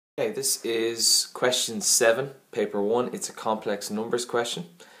Okay, this is question 7, paper 1. It's a complex numbers question.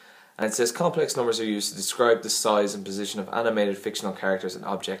 And it says complex numbers are used to describe the size and position of animated fictional characters and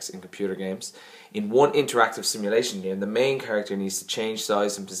objects in computer games. In one interactive simulation game, the main character needs to change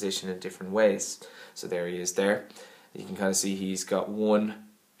size and position in different ways. So there he is there. You can kind of see he's got 1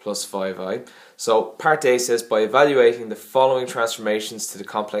 plus 5i. So part A says, by evaluating the following transformations to the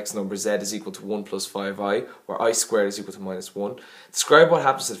complex number z is equal to 1 plus 5i, where I squared is equal to minus 1, describe what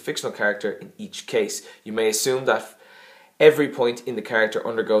happens to the fictional character in each case. You may assume that every point in the character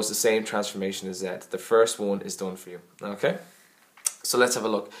undergoes the same transformation as z. The first one is done for you. Okay? So let's have a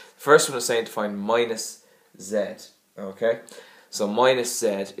look. First one is saying to find minus z. Okay? So minus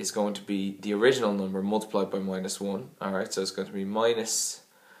z is going to be the original number multiplied by minus 1. Alright, so it's going to be minus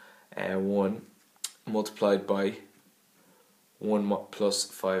 1 multiplied by 1 plus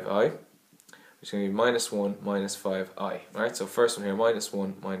 5i, which is going to be minus 1 minus 5i. Alright, so first one here, minus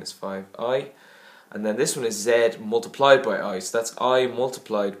 1 minus 5i. And then this one is z multiplied by I, so that's I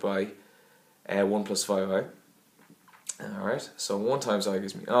multiplied by 1 plus 5i. Alright, so 1 times I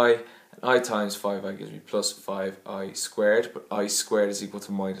gives me I, and I times 5i gives me plus 5i squared, but I squared is equal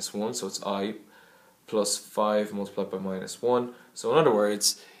to minus 1, so it's I plus 5 multiplied by minus 1. So in other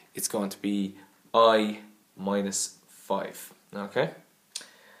words, it's going to be I minus 5. Okay?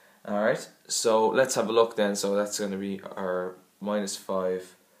 Alright, so let's have a look then. So that's going to be our minus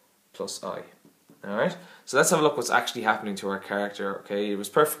 5 plus I. Alright, so let's have a look what's actually happening to our character. Okay, it was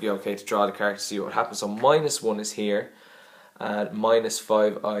perfectly okay to draw the character to see what happens. So minus 1 is here, and minus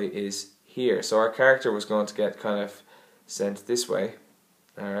 5i is here. So our character was going to get kind of sent this way.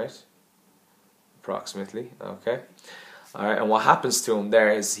 Alright, approximately. Okay. Alright, and what happens to him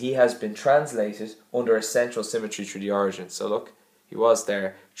there is he has been translated under a central symmetry through the origin. So look, he was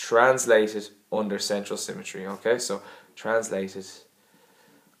there, translated under central symmetry. Okay, so translated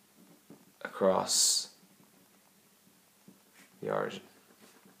across the origin.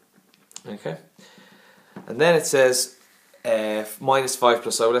 Okay, and then it says minus 5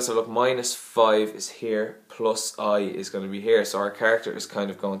 plus I. Let's have a look. Minus 5 is here, plus I is going to be here. So our character is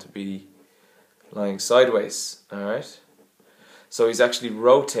kind of going to be lying sideways. Alright. So he's actually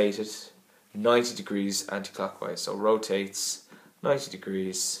rotated 90 degrees anti-clockwise. So rotates 90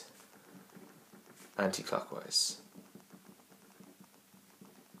 degrees anti-clockwise.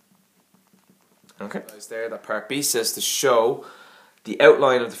 Okay. There, that part B says to show the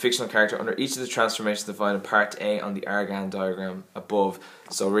outline of the fictional character under each of the transformations defined in part A on the Argand diagram above.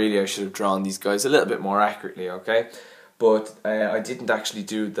 So really I should have drawn these guys a little bit more accurately, okay? But I didn't actually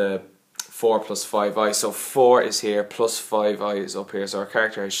do the 4 plus 5i, so 4 is here, plus 5i is up here, so our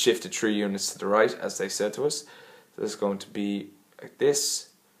character has shifted 3 units to the right, as they said to us. So this is going to be like this,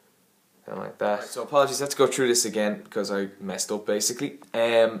 and like that. Right, so apologies, let's go through this again, because I messed up basically.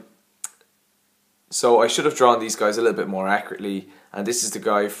 So I should have drawn these guys a little bit more accurately, and this is the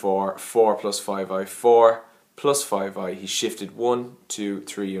guy for 4 plus 5i, 4 plus 5i, he shifted 1, 2,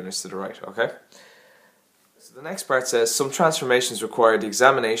 3 units to the right, okay? So the next part says, some transformations require the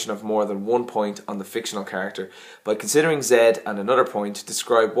examination of more than one point on the fictional character. By considering z and another point,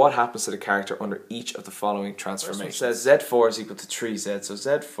 describe what happens to the character under each of the following transformations. It says z4 is equal to 3z, so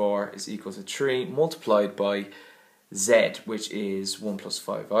z4 is equal to 3 multiplied by z, which is 1 plus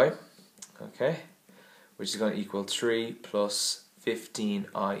 5i, okay, which is going to equal 3 plus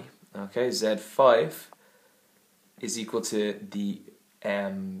 15i, okay, z5 is equal to the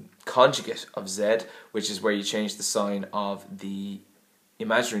conjugate of z, which is where you change the sign of the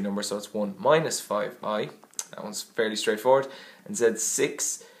imaginary number, so it's 1 minus 5i. That one's fairly straightforward. And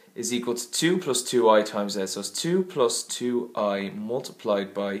z6 is equal to 2 plus 2i times z, so it's 2 plus 2i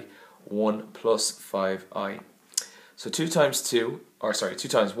multiplied by 1 plus 5i. So 2 times 2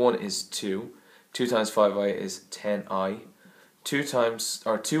 times 1 is 2, 2 times 5i is 10i,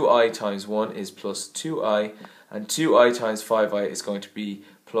 2i times 1 is plus 2i, and 2i times 5i is going to be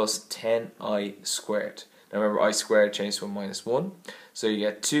plus 10i squared. Now remember, I squared changed to a minus 1. So you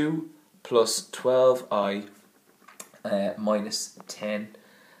get 2 plus 12i minus 10,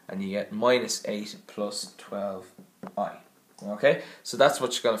 and you get minus 8 plus 12i. Okay, so that's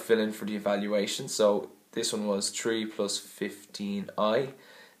what you're going to fill in for the evaluation. So this one was 3 plus 15i,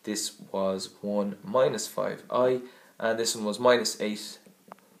 this was 1 minus 5i, and this one was minus 8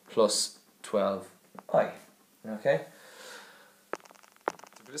 plus 12i. Okay.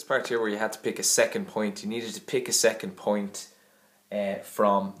 So for this part here where you had to pick a second point, you needed to pick a second point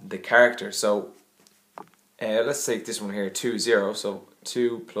from the character. So let's take this one here, 2, 0, so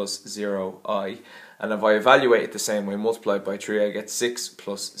 2 plus 0i, and if I evaluate it the same way, multiplied by 3, I get 6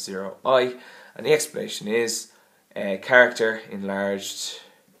 plus 0i, and the explanation is character enlarged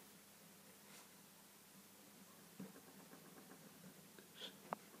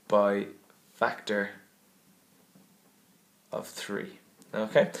by factor of 3.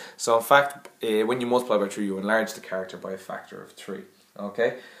 Okay, so in fact, when you multiply by 3, you enlarge the character by a factor of 3.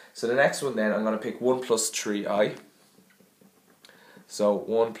 Okay, so the next one then, I'm going to pick 1 plus 3i. So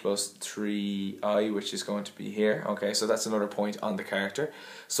 1 plus 3i, which is going to be here. Okay, so that's another point on the character.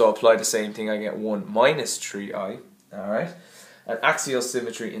 So apply the same thing, I get 1 minus 3i. Alright, and axial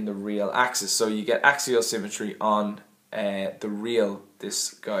symmetry in the real axis. So you get axial symmetry on the real,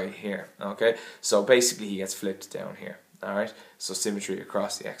 this guy here. Okay, so basically he gets flipped down here. Alright, so symmetry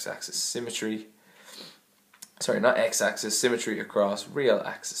across the x-axis. Symmetry, sorry, not x-axis, symmetry across real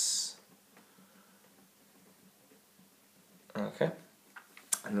axis. Okay,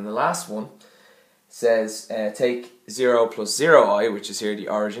 and then the last one says take 0 plus 0i, which is here the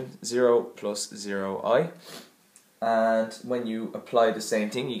origin, 0 plus 0i, and when you apply the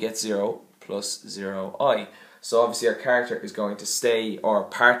same thing, you get 0 plus 0i. So obviously our character is going to stay, or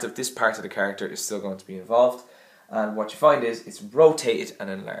this part of the character is still going to be involved. And what you find is it's rotated and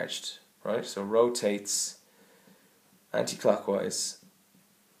enlarged, right? So rotates anti-clockwise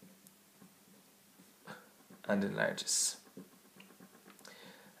and enlarges.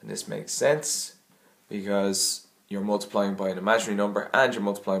 And this makes sense because you're multiplying by an imaginary number and you're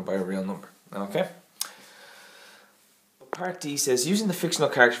multiplying by a real number. Okay? Part D says, using the fictional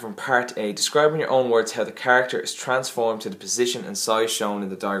character from Part A, describe in your own words how the character is transformed to the position and size shown in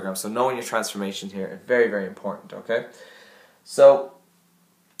the diagram. So knowing your transformation here is very, very important, okay? So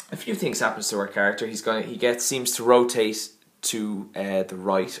a few things happens to our character. He seems to rotate to the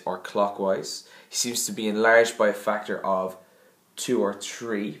right or clockwise. He seems to be enlarged by a factor of 2 or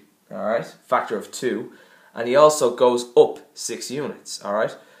 3, alright? Factor of 2. And he also goes up 6 units,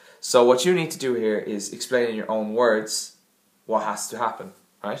 alright? So what you need to do here is explain in your own words what has to happen,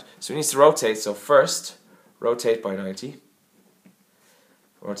 right? So he needs to rotate. So first, rotate by 90.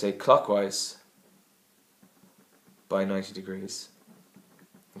 Rotate clockwise by 90 degrees.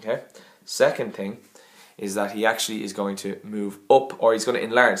 Okay. Second thing is that he actually is going to move up, or he's going to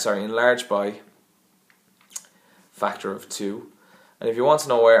enlarge by factor of 2. And if you want to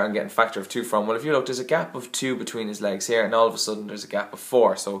know where I'm getting factor of 2 from, well, if you look, there's a gap of 2 between his legs here, and all of a sudden there's a gap of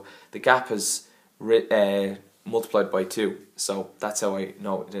 4. So the gap has multiplied by 2, so that's how I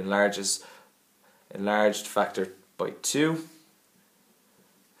know it enlarges. Enlarged factor by 2.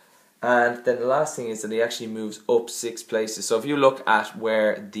 And then the last thing is that he actually moves up 6 places. So if you look at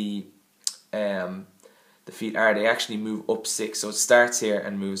where the feet are, they actually move up 6. So it starts here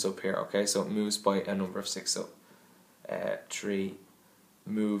and moves up here. Okay, so it moves by a number of 6. So 3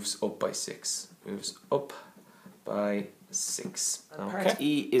 moves up by 6. Moves up by 6. Okay. Part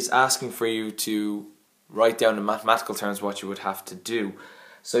E is asking for you to write down in mathematical terms what you would have to do.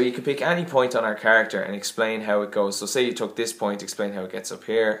 So you can pick any point on our character and explain how it goes. So say you took this point, explain how it gets up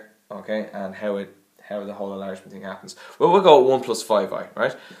here, okay, and how the whole enlargement thing happens. Well, we'll go 1 plus 5i,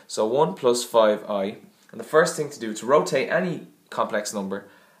 right? So 1 plus 5i, and the first thing to do to rotate any complex number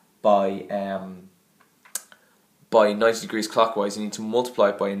by 90 degrees clockwise, you need to multiply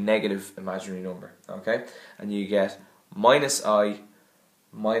it by a negative imaginary number, okay? And you get minus I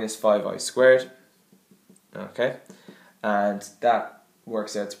minus 5i squared. Okay, and that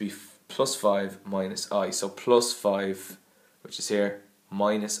works out to be plus 5 minus I. So plus 5, which is here,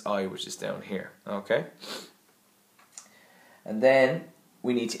 minus I, which is down here. Okay, and then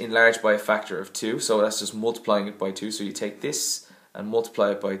we need to enlarge by a factor of 2. So that's just multiplying it by 2. So you take this and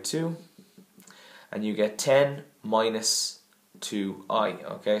multiply it by 2, and you get 10 minus 2i.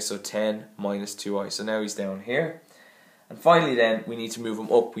 Okay, so 10 minus 2i. So now he's down here. And finally then, we need to move him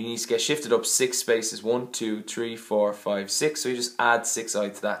up. We need to get shifted up 6 spaces. 1, 2, 3, 4, 5, 6. So you just add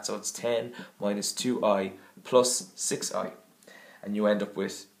 6i to that. So it's 10 minus 2i plus 6i. And you end up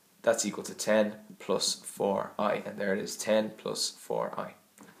with, that's equal to 10 plus 4i. And there it is, 10 plus 4i.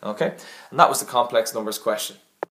 Okay? And that was the complex numbers question.